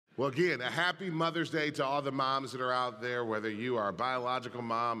Well, again, a happy Mother's Day to all the moms that are out there, whether you are a biological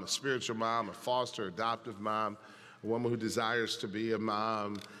mom, a spiritual mom, a foster, adoptive mom, a woman who desires to be a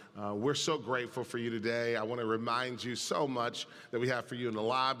mom. We're so grateful for you today. I want to remind you so much that we have for you in the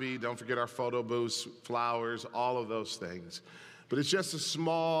lobby. Don't forget our photo booths, flowers, all of those things. But it's just a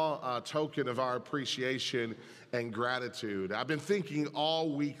small token of our appreciation and gratitude. I've been thinking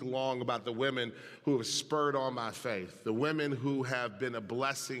all week long about the women who have spurred on my faith, the women who have been a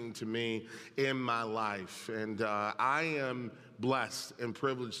blessing to me in my life. And I am blessed and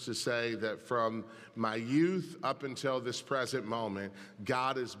privileged to say that from my youth up until this present moment,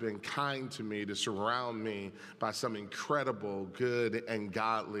 God has been kind to me to surround me by some incredible, good, and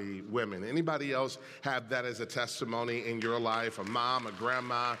godly women. Anybody else have that as a testimony in your life? A mom, a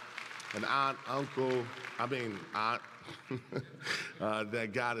grandma, an aunt, uncle, aunt,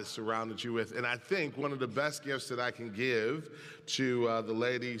 that God has surrounded you with. And I think one of the best gifts that I can give to the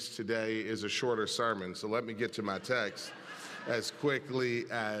ladies today is a shorter sermon. So let me get to my text as quickly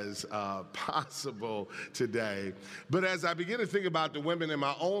as possible today. But as I begin to think about the women in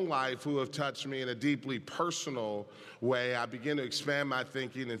my own life who have touched me in a deeply personal way, I begin to expand my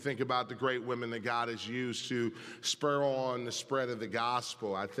thinking and think about the great women that God has used to spur on the spread of the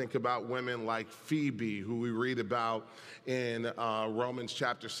gospel. I think about women like Phoebe, who we read about in Romans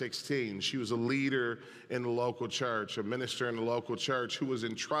chapter 16. She was a leader in the local church, a minister in the local church, who was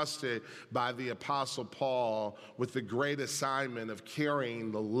entrusted by the Apostle Paul with the great assignment of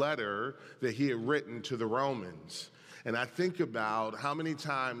carrying the letter that he had written to the Romans. And I think about how many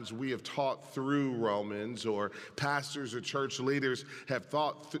times we have taught through Romans, or pastors or church leaders have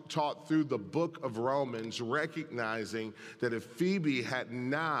taught through the book of Romans, recognizing that if Phoebe had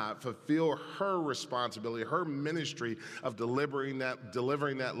not fulfilled her responsibility, her ministry of delivering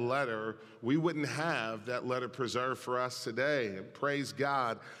that letter, we wouldn't have that letter preserved for us today. And praise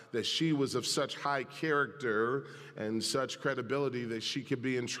God that she was of such high character and such credibility that she could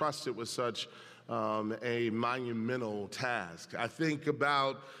be entrusted with such a monumental task. I think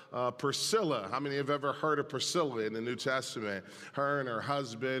about Priscilla. How many have ever heard of Priscilla in the New Testament? Her and her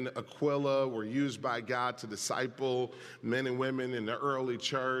husband, Aquila, were used by God to disciple men and women in the early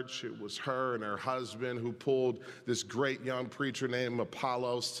church. It was her and her husband who pulled this great young preacher named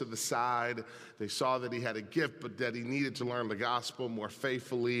Apollos to the side. They saw that he had a gift, but that he needed to learn the gospel more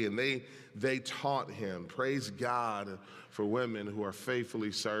faithfully, and they taught him. Praise God for women who are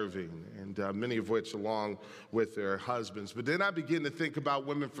faithfully serving, and many of which along with their husbands. But then I begin to think about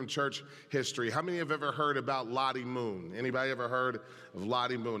women from church history. How many have ever heard about Lottie Moon? Anybody ever heard of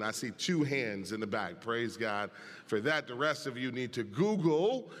Lottie Moon? I see two hands in the back. Praise God for that. The rest of you need to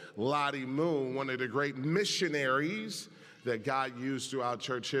Google Lottie Moon, one of the great missionaries that God used throughout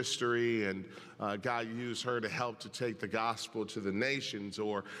church history, and God used her to help to take the gospel to the nations.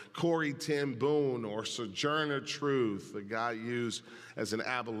 Or Corrie ten Boom, or Sojourner Truth, that God used as an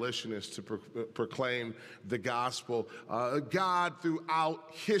abolitionist to proclaim the gospel. God throughout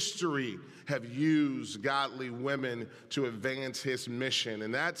history have used godly women to advance his mission,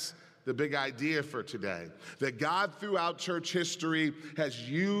 and that's the big idea for today, that God throughout church history has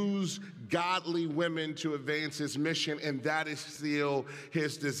used godly women to advance his mission, and that is still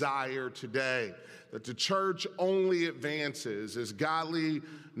his desire today. That the church only advances as godly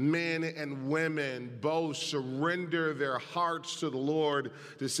men and women both surrender their hearts to the Lord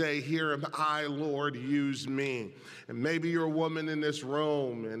to say, "Here am I, Lord, use me." And maybe you're a woman in this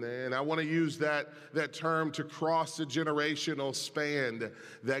room, and I want to use that term to cross the generational span,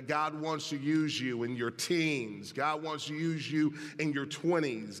 that God wants to use you in your teens. God wants to use you in your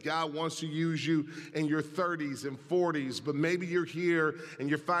 20s. God wants to use you in your 30s and 40s. But maybe you're here and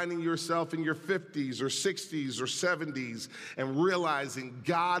you're finding yourself in your 50s or 60s or 70s and realizing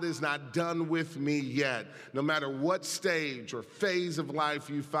God is not done with me yet. No matter what stage or phase of life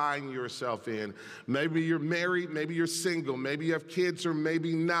you find yourself in, maybe you're married, maybe you're single, maybe you have kids or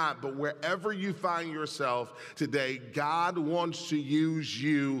maybe not, but wherever you find yourself today, God wants to use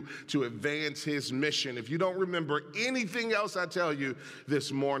you to advance his mission. If you don't remember anything else I tell you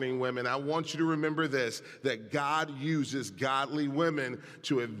this morning, women, I want you to remember this, that God uses godly women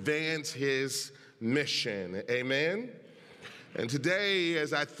to advance his mission. Amen? And today,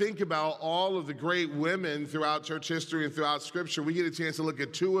 as I think about all of the great women throughout church history and throughout Scripture, we get a chance to look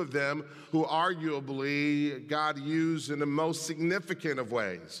at two of them who arguably God used in the most significant of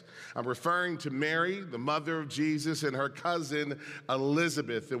ways. I'm referring to Mary, the mother of Jesus, and her cousin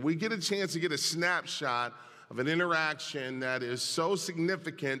Elizabeth. And we get a chance to get a snapshot of an interaction that is so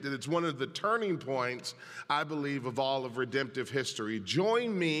significant that it's one of the turning points, I believe, of all of redemptive history.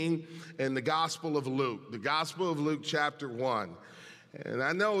 Join me in the Gospel of Luke chapter 1. And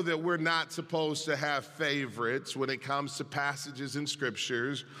I know that we're not supposed to have favorites when it comes to passages in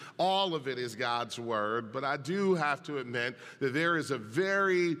scriptures. All of it is God's word, but I do have to admit that there is a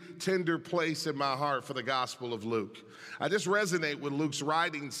very tender place in my heart for the Gospel of Luke. I just resonate with Luke's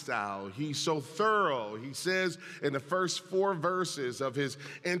writing style. He's so thorough. He says in the first 4 verses of his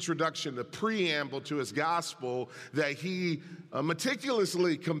introduction, the preamble to his gospel, that he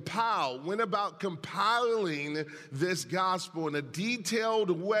meticulously went about compiling this gospel in a detailed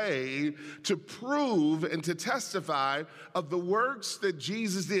way to prove and to testify of the works that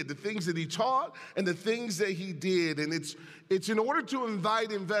Jesus did, the things that he taught and the things that he did. And it's in order to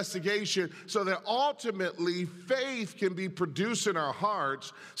invite investigation so that ultimately faith can be produced in our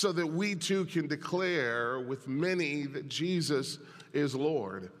hearts so that we too can declare with many that Jesus is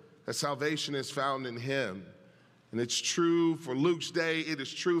Lord, that salvation is found in him. And it's true for Luke's day, it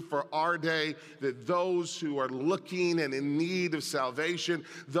is true for our day, that those who are looking and in need of salvation,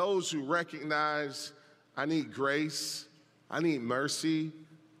 those who recognize, I need grace, I need mercy,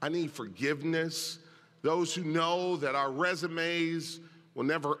 I need forgiveness, those who know that our resumes will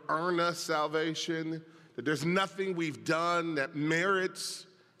never earn us salvation, that there's nothing we've done that merits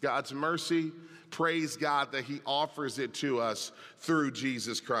God's mercy. Praise God that he offers it to us through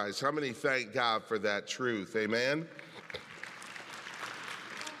Jesus Christ. How many thank God for that truth? Amen.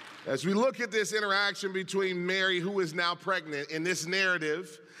 As we look at this interaction between Mary, who is now pregnant, in this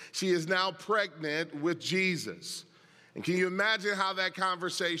narrative, she is now pregnant with Jesus. And can you imagine how that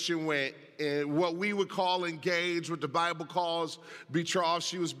conversation went? In what we would call engaged, what the Bible calls betrothed.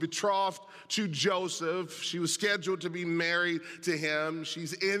 She was betrothed to Joseph. She was scheduled to be married to him.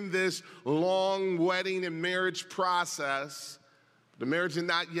 She's in this long wedding and marriage process. The marriage had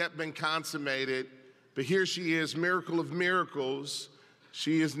not yet been consummated, but here she is, miracle of miracles.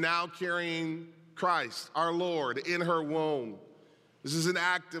 She is now carrying Christ, our Lord, in her womb. This is an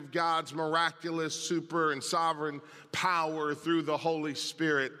act of God's miraculous, super, and sovereign power through the Holy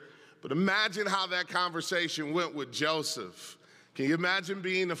Spirit. But imagine how that conversation went with Joseph. Can you imagine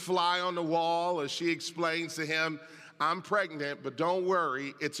being a fly on the wall as she explains to him, I'm pregnant, but don't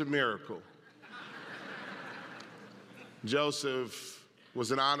worry, it's a miracle. Joseph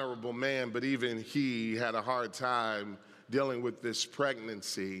was an honorable man, but even he had a hard time dealing with this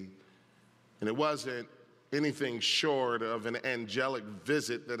pregnancy. And it wasn't anything short of an angelic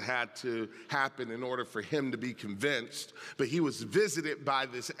visit that had to happen in order for him to be convinced. But he was visited by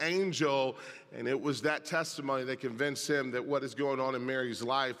this angel, and it was that testimony that convinced him that what is going on in Mary's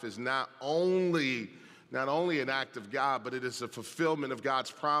life is not only an act of God, but it is a fulfillment of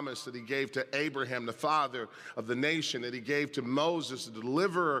God's promise that he gave to Abraham, the father of the nation, that he gave to Moses, the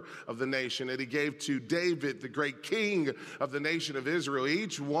deliverer of the nation, that he gave to David, the great king of the nation of Israel.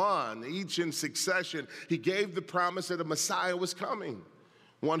 Each in succession, he gave the promise that a Messiah was coming,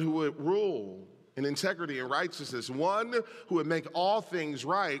 one who would rule in integrity and righteousness, one who would make all things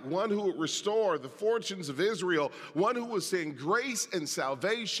right, one who would restore the fortunes of Israel, one who would send grace and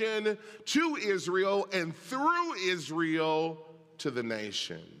salvation to Israel and through Israel to the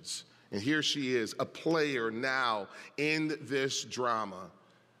nations. And here she is, a player now in this drama,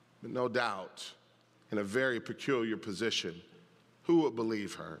 but no doubt in a very peculiar position. Who would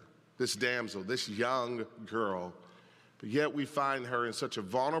believe her? This damsel, this young girl. But yet we find her in such a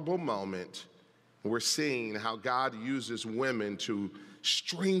vulnerable moment. We're seeing how God uses women to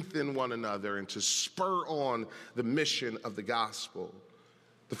strengthen one another and to spur on the mission of the gospel.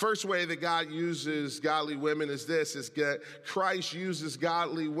 The first way that God uses godly women is that Christ uses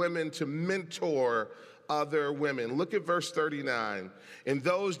godly women to mentor other women. Look at verse 39. In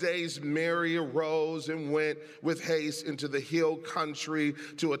those days, Mary arose and went with haste into the hill country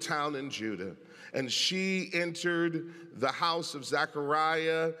to a town in Judah. And she entered the house of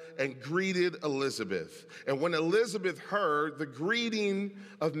Zechariah and greeted Elizabeth. And when Elizabeth heard the greeting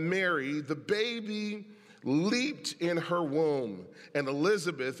of Mary, the baby leaped in her womb, and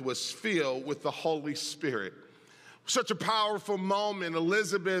Elizabeth was filled with the Holy Spirit. Such a powerful moment.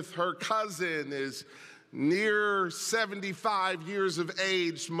 Elizabeth, her cousin, is near 75 years of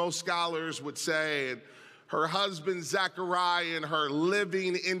age, most scholars would say, and her husband Zechariah and her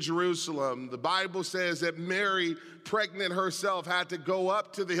living in Jerusalem. The Bible says that Mary, pregnant herself, had to go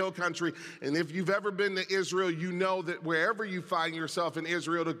up to the hill country. And if you've ever been to Israel, you know that wherever you find yourself in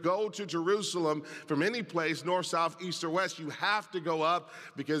Israel, to go to Jerusalem from any place, north, south, east, or west, you have to go up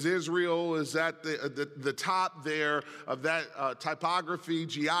because Israel is at the top there of that typography,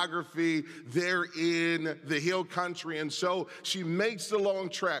 geography, there in the hill country. And so she makes the long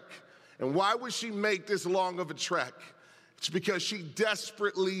trek. And why would she make this long of a trek? It's because she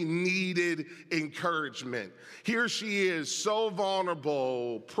desperately needed encouragement. Here she is, so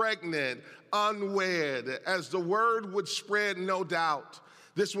vulnerable, pregnant, unwed. As the word would spread, no doubt,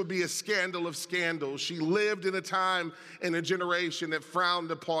 this would be a scandal of scandals. She lived in a time and a generation that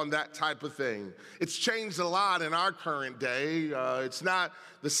frowned upon that type of thing. It's changed a lot in our current day. It's not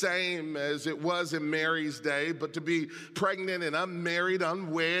the same as it was in Mary's day, but to be pregnant and unmarried,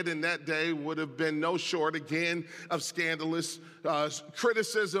 unwed in that day would have been no short, again, of scandalous.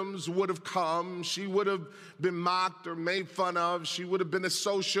 Criticisms would have come. She would have been mocked or made fun of. She would have been a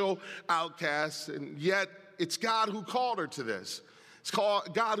social outcast, and yet it's God who called her to this. It's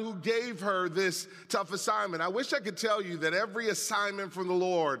called God who gave her this tough assignment. I wish I could tell you that every assignment from the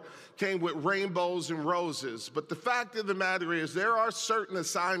Lord came with rainbows and roses. But the fact of the matter is there are certain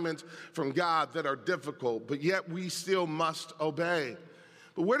assignments from God that are difficult, but yet we still must obey.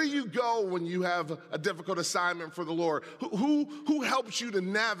 But where do you go when you have a difficult assignment for the Lord? Who helps you to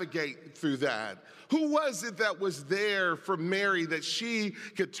navigate through that? Who was it that was there for Mary that she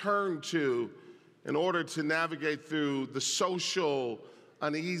could turn to in order to navigate through the social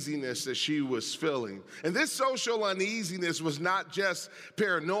uneasiness that she was feeling? And this social uneasiness was not just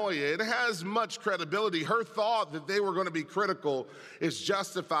paranoia. It has much credibility. Her thought that they were going to be critical is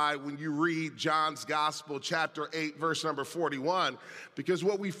justified when you read John's Gospel, chapter 8, verse number 41, because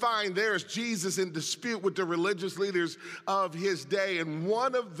what we find there is Jesus in dispute with the religious leaders of his day. And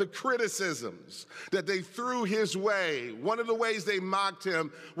one of the criticisms that they threw his way, one of the ways they mocked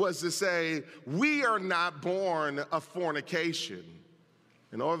him, was to say, "We are not born of fornication."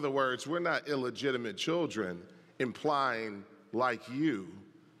 In other words, we're not illegitimate children, implying like you.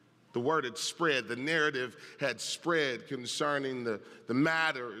 The word had spread, the narrative had spread concerning the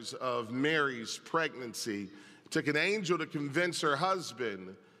matters of Mary's pregnancy. It took an angel to convince her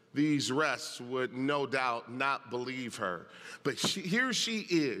husband these rests would no doubt not believe her. But here she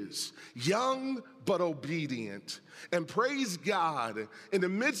is, young but obedient. And praise God, in the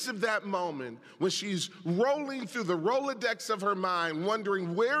midst of that moment, when she's rolling through the Rolodex of her mind,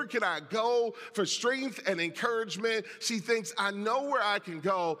 wondering, where can I go for strength and encouragement? She thinks, I know where I can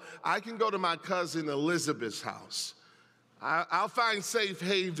go. I can go to my cousin Elizabeth's house. I'll find safe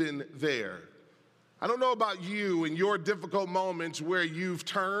haven there. I don't know about you in your difficult moments where you've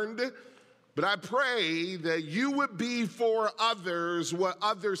turned, but I pray that you would be for others what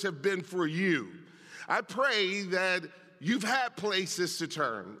others have been for you. I pray that you've had places to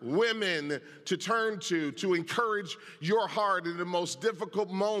turn, women to turn to encourage your heart in the most difficult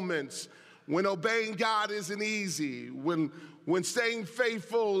moments, when obeying God isn't easy, when staying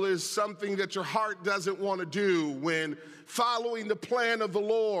faithful is something that your heart doesn't want to do, when following the plan of the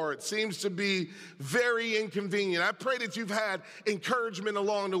Lord seems to be very inconvenient. I pray that you've had encouragement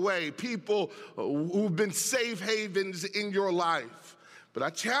along the way, people who've been safe havens in your life. But I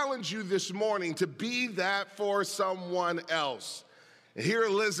challenge you this morning to be that for someone else. And here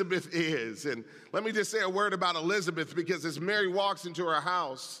Elizabeth is. And let me just say a word about Elizabeth, because as Mary walks into her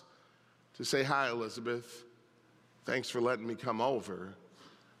house to say, "Hi, Elizabeth. Thanks for letting me come over."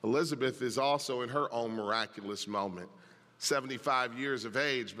 Elizabeth is also in her own miraculous moment, 75 years of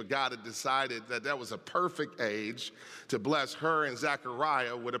age, but God had decided that that was a perfect age to bless her and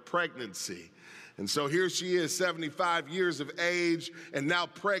Zechariah with a pregnancy. And so here she is, 75 years of age, and now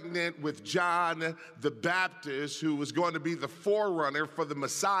pregnant with John the Baptist, who was going to be the forerunner for the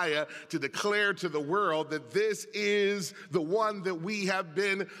Messiah to declare to the world that this is the one that we have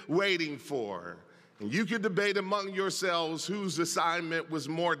been waiting for. And you can debate among yourselves whose assignment was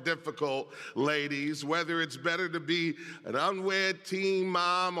more difficult, ladies, whether it's better to be an unwed teen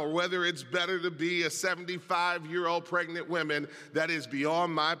mom or whether it's better to be a 75-year-old pregnant woman. That is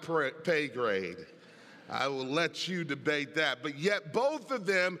beyond my pay grade. I will let you debate that. But yet both of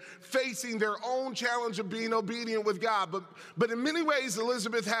them facing their own challenge of being obedient with God. But in many ways,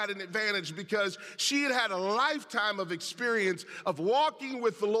 Elizabeth had an advantage because she had had a lifetime of experience of walking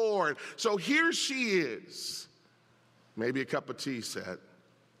with the Lord. So here she is, maybe a cup of tea set,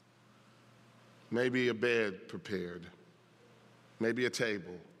 maybe a bed prepared, maybe a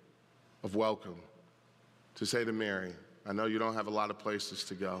table of welcome to say to Mary, I know you don't have a lot of places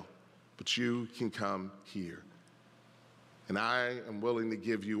to go, but you can come here. And I am willing to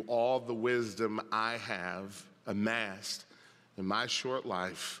give you all the wisdom I have amassed in my short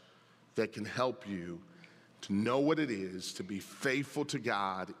life that can help you to know what it is to be faithful to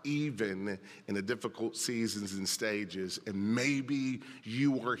God, even in the difficult seasons and stages. And maybe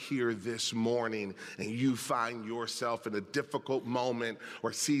you are here this morning and you find yourself in a difficult moment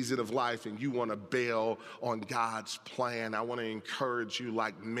or season of life and you want to bail on God's plan. I want to encourage you,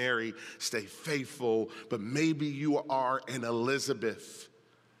 like Mary, stay faithful. But maybe you are an Elizabeth,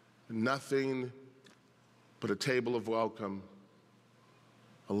 nothing but a table of welcome,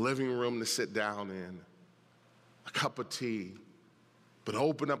 a living room to sit down in, a cup of tea, but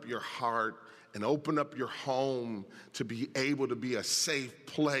open up your heart and open up your home to be able to be a safe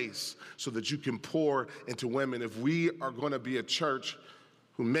place so that you can pour into women. If we are going to be a church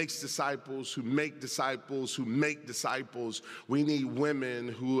who makes disciples, who make disciples, who make disciples, we need women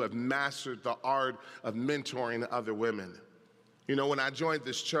who have mastered the art of mentoring other women. You know, when I joined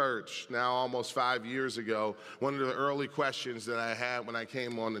this church, now almost 5 years ago, one of the early questions that I had when I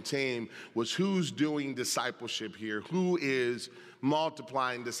came on the team was, who's doing discipleship here? Who is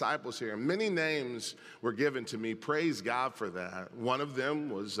multiplying disciples here? And many names were given to me. Praise God for that. One of them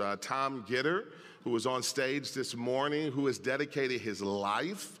was Tom Gitter, who was on stage this morning, who has dedicated his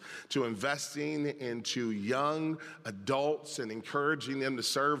life to investing into young adults and encouraging them to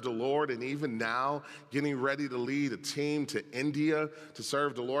serve the Lord, and even now getting ready to lead a team to India to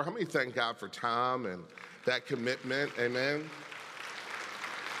serve the Lord. How many thank God for Tom and that commitment? Amen.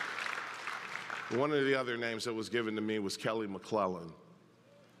 One of the other names that was given to me was Kelly McClellan.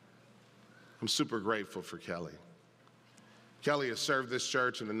 I'm super grateful for Kelly. Kelly has served this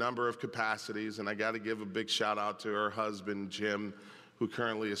church in a number of capacities, and I got to give a big shout out to her husband, Jim, who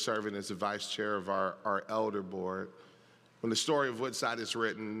currently is serving as the vice chair of our elder board. When the story of Woodside is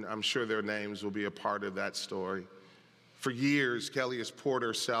written, I'm sure their names will be a part of that story. For years, Kelly has poured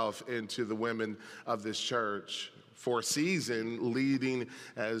herself into the women of this church. For a season, leading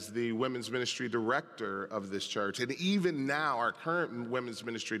as the women's ministry director of this church. And even now, our current women's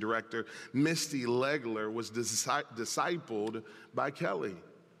ministry director, Misty Legler, was discipled by Kelly.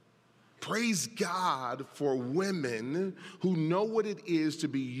 Praise God for women who know what it is to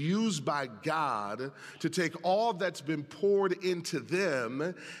be used by God to take all that's been poured into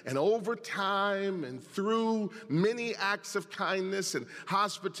them, and over time and through many acts of kindness and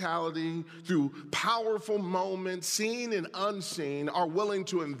hospitality, through powerful moments, seen and unseen, are willing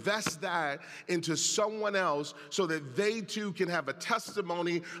to invest that into someone else so that they too can have a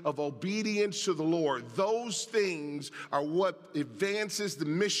testimony of obedience to the Lord. Those things are what advances the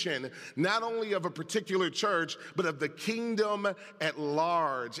mission, not only of a particular church, but of the kingdom at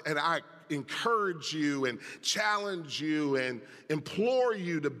large. And I encourage you and challenge you and implore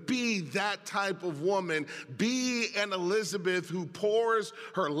you to be that type of woman. Be an Elizabeth who pours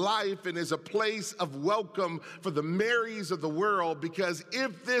her life and is a place of welcome for the Marys of the world, because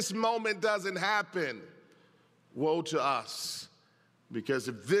if this moment doesn't happen, woe to us. Because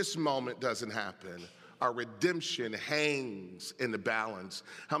if this moment doesn't happen, our redemption hangs in the balance.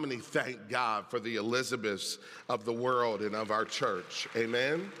 How many thank God for the Elizabeths of the world and of our church?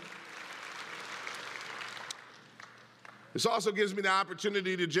 Amen. This also gives me the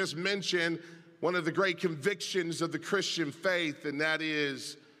opportunity to just mention one of the great convictions of the Christian faith, and that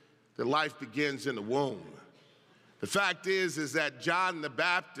is that life begins in the womb. The fact is that John the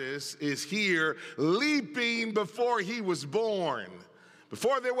Baptist is here leaping before he was born.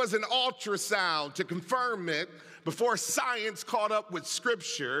 Before there was an ultrasound to confirm it, before science caught up with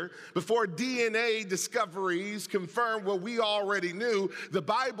Scripture, before DNA discoveries confirmed what we already knew, the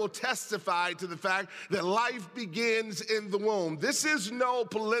Bible testified to the fact that life begins in the womb. This is no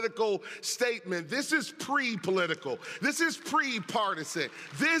political statement. This is pre-political. This is pre-partisan.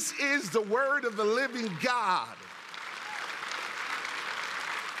 This is the word of the living God.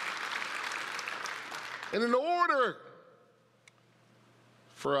 And in order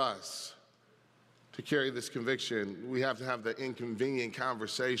for us to carry this conviction, we have to have the inconvenient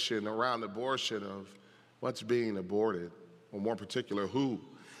conversation around abortion of what's being aborted, or more particular, who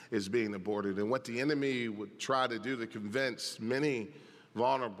is being aborted, and what the enemy would try to do to convince many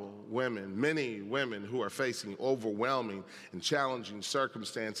vulnerable women, many women who are facing overwhelming and challenging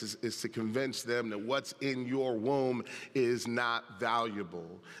circumstances, is to convince them that what's in your womb is not valuable,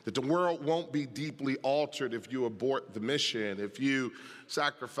 that the world won't be deeply altered if you abort the mission, if you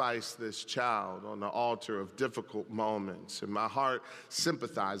sacrifice this child on the altar of difficult moments. And my heart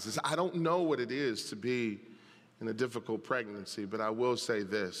sympathizes. I don't know what it is to be in a difficult pregnancy, but I will say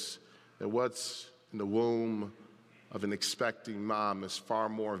this, that what's in the womb of an expecting mom is far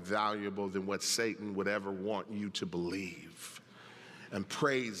more valuable than what Satan would ever want you to believe. And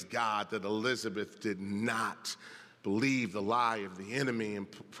praise God that Elizabeth did not believe the lie of the enemy, and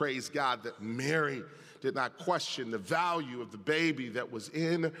praise God that Mary did not question the value of the baby that was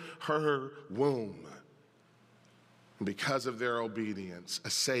in her womb. And because of their obedience, a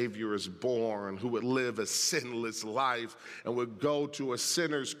Savior is born who would live a sinless life and would go to a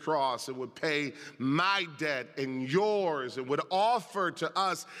sinner's cross and would pay my debt and yours and would offer to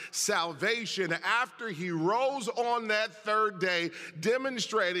us salvation after he rose on that third day,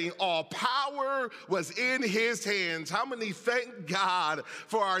 demonstrating all power was in his hands. How many thank God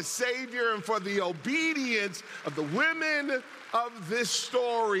for our Savior and for the obedience of the women of this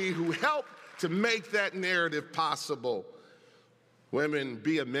story who helped to make that narrative possible? Women,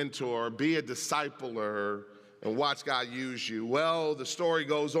 be a mentor, be a discipler, and watch God use you. Well, the story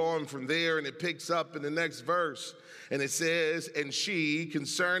goes on from there, and it picks up in the next verse. And it says, and she,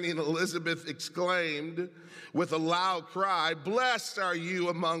 concerning Elizabeth, exclaimed with a loud cry, blessed are you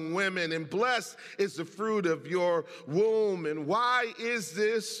among women, and blessed is the fruit of your womb. And why is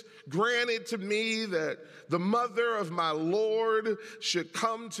this granted to me, that the mother of my Lord should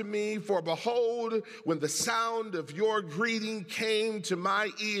come to me? For behold, when the sound of your greeting came to my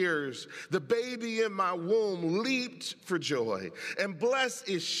ears, the baby in my womb leaped for joy. And blessed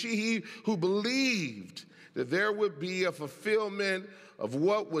is she who believed that there would be a fulfillment of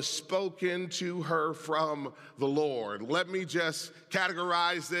what was spoken to her from the Lord. Let me just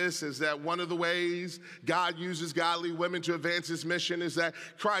categorize this as that one of the ways God uses godly women to advance his mission is that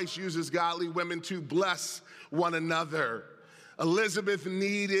Christ uses godly women to bless one another. Elizabeth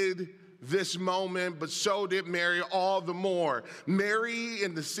needed this moment, but so did Mary all the more. Mary,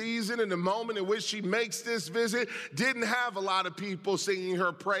 in the season, in the moment in which she makes this visit, didn't have a lot of people singing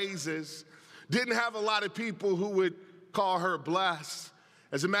her praises, didn't have a lot of people who would call her blessed.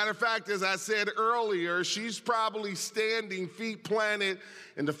 As a matter of fact, as I said earlier, she's probably standing feet planted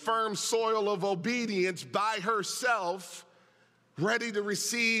in the firm soil of obedience by herself, ready to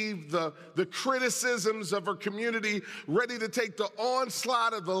receive the criticisms of her community, ready to take the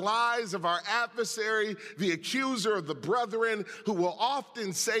onslaught of the lies of our adversary, the accuser of the brethren, who will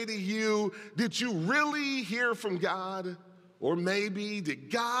often say to you, did you really hear from God? Or maybe, did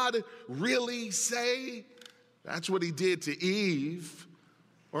God really say? That's what he did to Eve.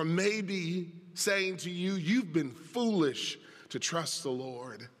 Or maybe saying to you, you've been foolish to trust the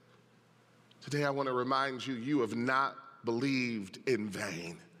Lord. Today I want to remind you, you have not believed in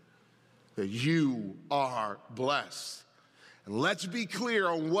vain, that you are blessed. And let's be clear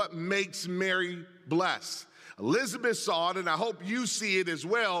on what makes Mary blessed. Elizabeth saw it, and I hope you see it as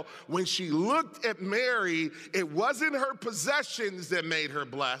well. When she looked at Mary, it wasn't her possessions that made her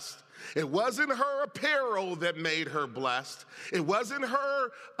blessed. It wasn't her apparel that made her blessed. It wasn't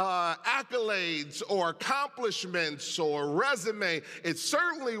her accolades or accomplishments or resume. It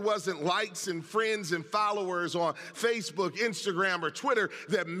certainly wasn't likes and friends and followers on Facebook, Instagram, or Twitter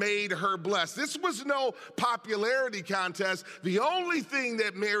that made her blessed. This was no popularity contest. The only thing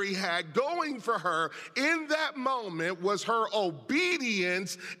that Mary had going for her in that moment was her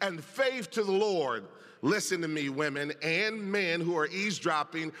obedience and faith to the Lord. Listen to me, women and men who are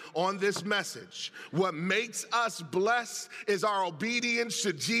eavesdropping on this message. What makes us blessed is our obedience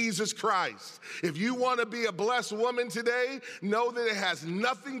to Jesus Christ. If you want to be a blessed woman today, know that it has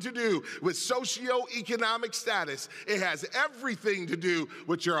nothing to do with socioeconomic status. It has everything to do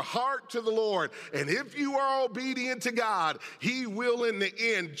with your heart to the Lord. And if you are obedient to God, he will in the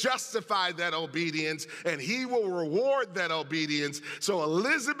end justify that obedience, and he will reward that obedience. So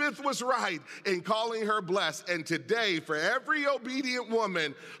Elizabeth was right in calling her blessed. And today, for every obedient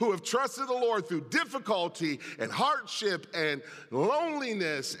woman who have trusted the Lord through difficulty and hardship and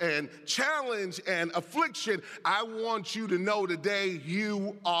loneliness and challenge and affliction, I want you to know today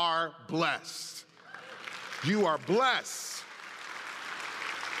you are blessed. You are blessed.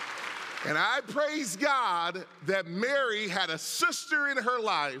 And I praise God that Mary had a sister in her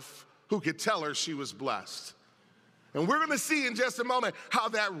life who could tell her she was blessed. And we're going to see in just a moment how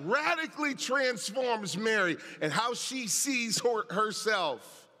that radically transforms Mary and how she sees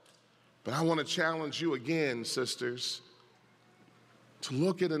herself. But I want to challenge you again, sisters, to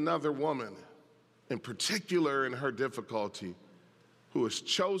look at another woman, in particular in her difficulty, who has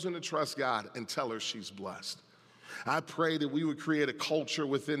chosen to trust God and tell her she's blessed. I pray that we would create a culture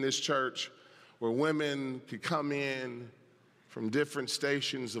within this church where women could come in from different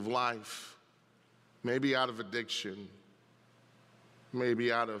stations of life, maybe out of addiction,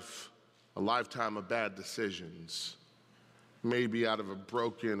 maybe out of a lifetime of bad decisions, maybe out of a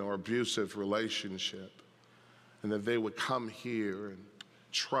broken or abusive relationship, and that they would come here and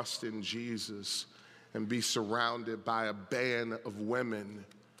trust in Jesus and be surrounded by a band of women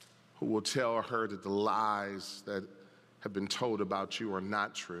who will tell her that the lies that have been told about you are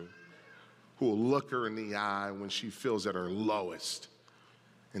not true, who will look her in the eye when she feels at her lowest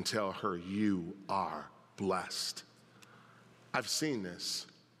and tell her, you are blessed. I've seen this.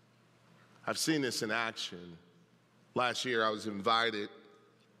 I've seen this in action. Last year, I was invited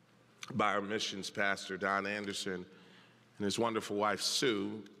by our missions pastor, Don Anderson, and his wonderful wife,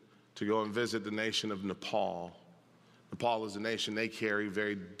 Sue, to go and visit the nation of Nepal. Nepal is a nation they carry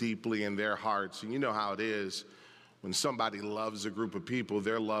very deeply in their hearts. And you know how it is. When somebody loves a group of people,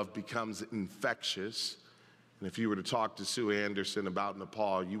 their love becomes infectious. And if you were to talk to Sue Anderson about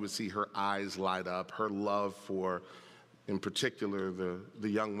Nepal, you would see her eyes light up. Her love for, in particular, the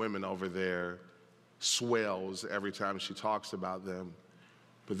young women over there swells every time she talks about them.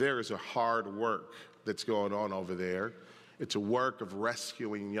 But there is a hard work that's going on over there. It's a work of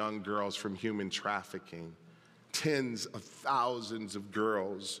rescuing young girls from human trafficking. Tens of thousands of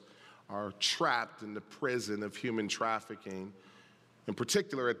girls are trapped in the prison of human trafficking, in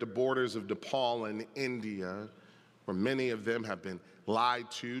particular at the borders of Nepal and India, where many of them have been lied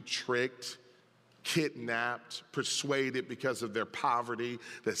to, tricked, kidnapped, persuaded because of their poverty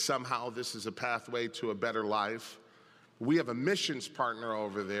that somehow this is a pathway to a better life. We have a missions partner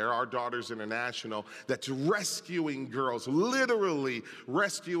over there, Our Daughters International, that's rescuing girls, literally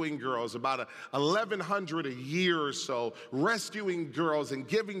rescuing girls, about 1,100 a year or so, rescuing girls and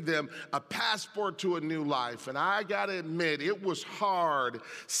giving them a passport to a new life. And I gotta admit, it was hard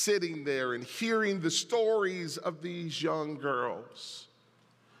sitting there and hearing the stories of these young girls.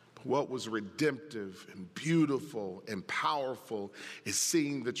 What was redemptive and beautiful and powerful is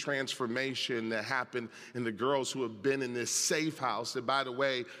seeing the transformation that happened in the girls who have been in this safe house that, by the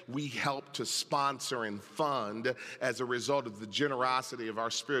way, we helped to sponsor and fund as a result of the generosity of our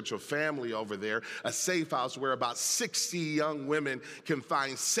spiritual family over there, a safe house where about 60 young women can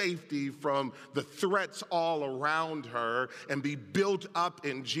find safety from the threats all around her and be built up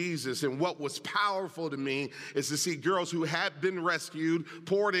in Jesus. And what was powerful to me is to see girls who had been rescued,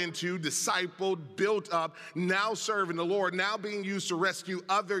 poured into, discipled, built up, now serving the Lord, now being used to rescue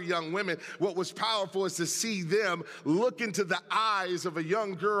other young women. What was powerful is to see them look into the eyes of a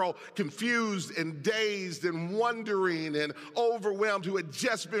young girl, confused and dazed and wondering and overwhelmed, who had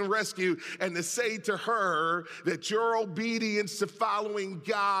just been rescued, and to say to her that your obedience to following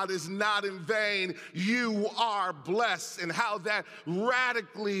God is not in vain. You are blessed, and how that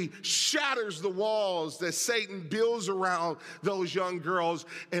radically shatters the walls that Satan builds around those young girls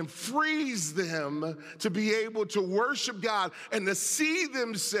and frees them to be able to worship God and to see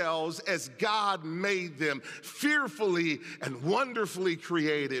themselves as God made them, fearfully and wonderfully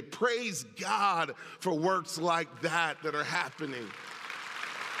created. Praise God for works like that are happening.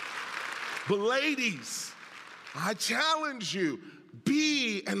 But ladies, I challenge you,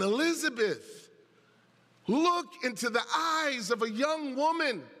 be an Elizabeth. Look into the eyes of a young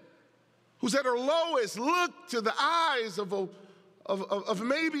woman who's at her lowest. Look to the eyes of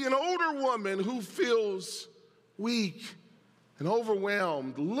maybe an older woman who feels weak and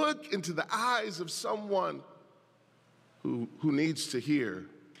overwhelmed. Look into the eyes of someone who needs to hear,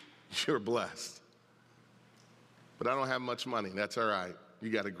 you're blessed. But I don't have much money. That's all right. You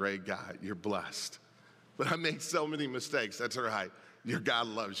got a great God. You're blessed. But I make so many mistakes. That's all right. Your God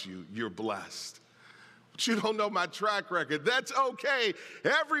loves you. You're blessed. But you don't know my track record. That's okay.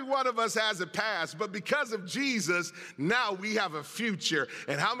 Every one of us has a past, but because of Jesus, now we have a future.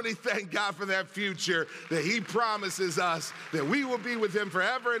 And how many thank God for that future, that he promises us that we will be with him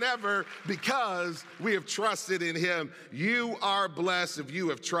forever and ever because we have trusted in him. You are blessed if you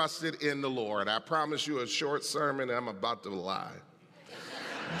have trusted in the Lord. I promise you a short sermon, and I'm about to lie.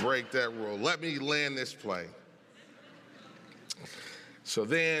 Break that rule. Let me land this plane. So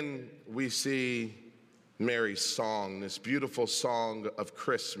then we see Mary's song, this beautiful song of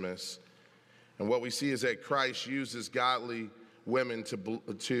Christmas. And what we see is that Christ uses godly women to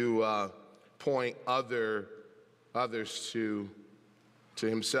point others to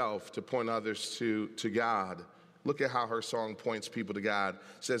himself, to point others to God. Look at how her song points people to God.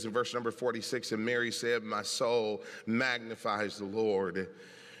 It says in verse number 46, and Mary said, my soul magnifies the Lord,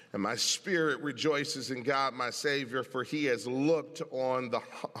 and my spirit rejoices in God, my Savior, for he has looked on the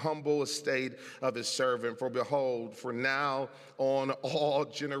humble estate of his servant. For behold, for now on all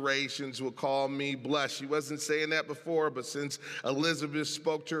generations will call me blessed. She wasn't saying that before, but since Elizabeth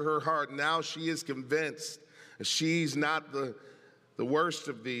spoke to her heart, now she is convinced she's not the worst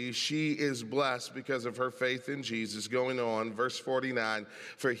of these. She is blessed because of her faith in Jesus. Going on, verse 49,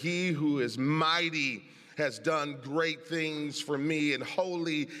 for he who is mighty has done great things for me, and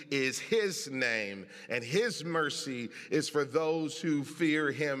holy is his name, and his mercy is for those who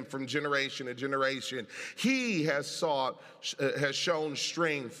fear him from generation to generation. He has shown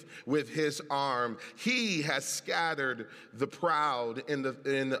strength with his arm. He has scattered the proud in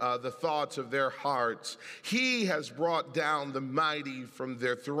the thoughts of their hearts. He has brought down the mighty from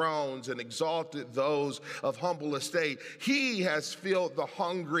their thrones and exalted those of humble estate. He has filled the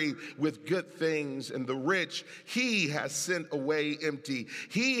hungry with good things, and the rich he has sent away empty.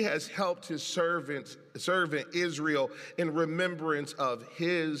 He has helped his servant Israel in remembrance of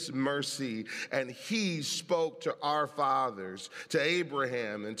his mercy, and he spoke to our fathers, to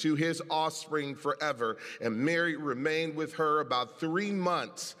Abraham, and to his offspring forever. And Mary remained with her about 3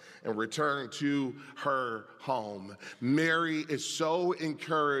 months and returned to her home. Mary is so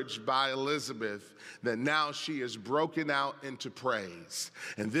encouraged by Elizabeth that now she is broken out into praise.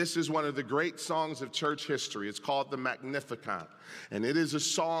 And this is one of the great songs of church history. It's called the Magnificat. And it is a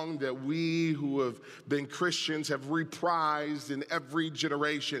song that we who have been Christians have reprised in every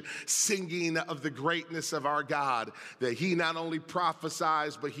generation, singing of the greatness of our God, that he not only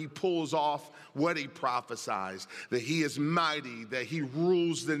prophesies, but he pulls off what he prophesies, that he is mighty, that he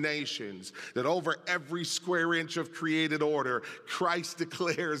rules the nations, that over every square inch of created order, Christ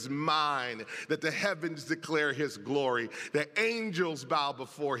declares mine, that the heavens declare his glory, that angels bow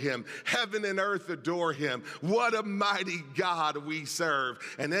before him, heaven and earth adore him. What a mighty God we serve.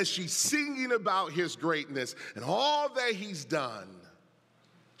 And as she's singing about his greatness and all that he's done,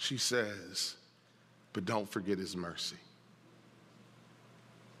 she says, but don't forget his mercy.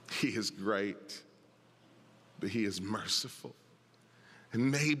 He is great, but he is merciful. And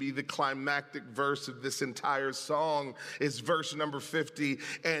maybe the climactic verse of this entire song is verse number 50.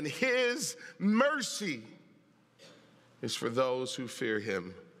 And his mercy is for those who fear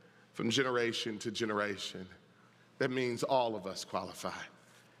him from generation to generation. That means all of us qualify,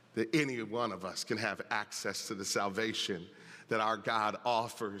 that any one of us can have access to the salvation that our God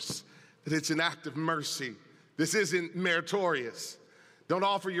offers, that it's an act of mercy. This isn't meritorious. Don't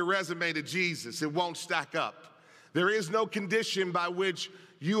offer your resume to Jesus. It won't stack up. There is no condition by which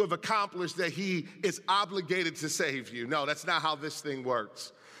you have accomplished that he is obligated to save you. No, that's not how this thing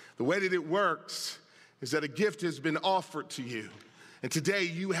works. The way that it works is that a gift has been offered to you. And today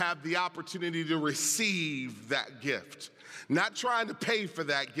you have the opportunity to receive that gift. Not trying to pay for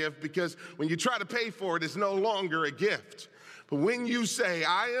that gift, because when you try to pay for it, it's no longer a gift. But when you say,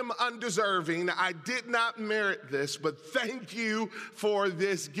 I am undeserving, I did not merit this, but thank you for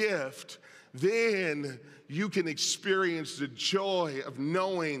this gift, then you can experience the joy of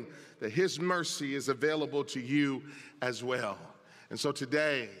knowing that his mercy is available to you as well. And so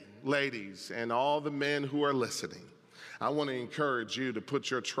today, ladies, and all the men who are listening, I want to encourage you to put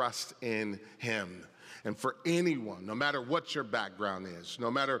your trust in him. And for anyone, no matter what your background is, no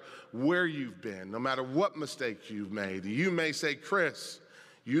matter where you've been, no matter what mistakes you've made, you may say, Chris,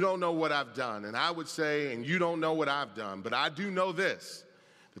 you don't know what I've done. And I would say, and you don't know what I've done, but I do know this,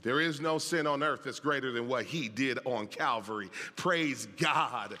 that there is no sin on earth that's greater than what he did on Calvary. Praise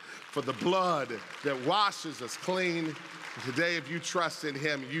God for the blood that washes us clean. Today, if you trust in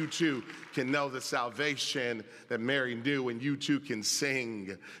him, you too can know the salvation that Mary knew, and you too can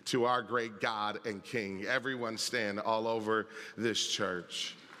sing to our great God and King. Everyone stand all over this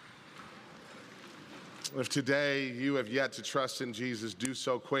church. If today you have yet to trust in Jesus, do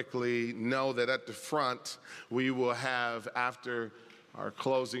so quickly. Know that at the front we will have, after our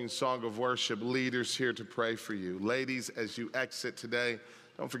closing song of worship, leaders here to pray for you. Ladies, as you exit today,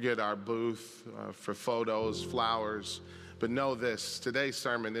 don't forget our booth for photos, flowers. But know this, today's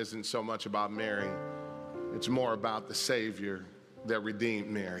sermon isn't so much about Mary. It's more about the Savior that redeemed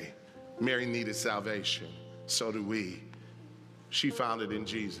Mary. Mary needed salvation. So do we. She found it in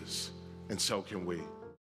Jesus, and so can we.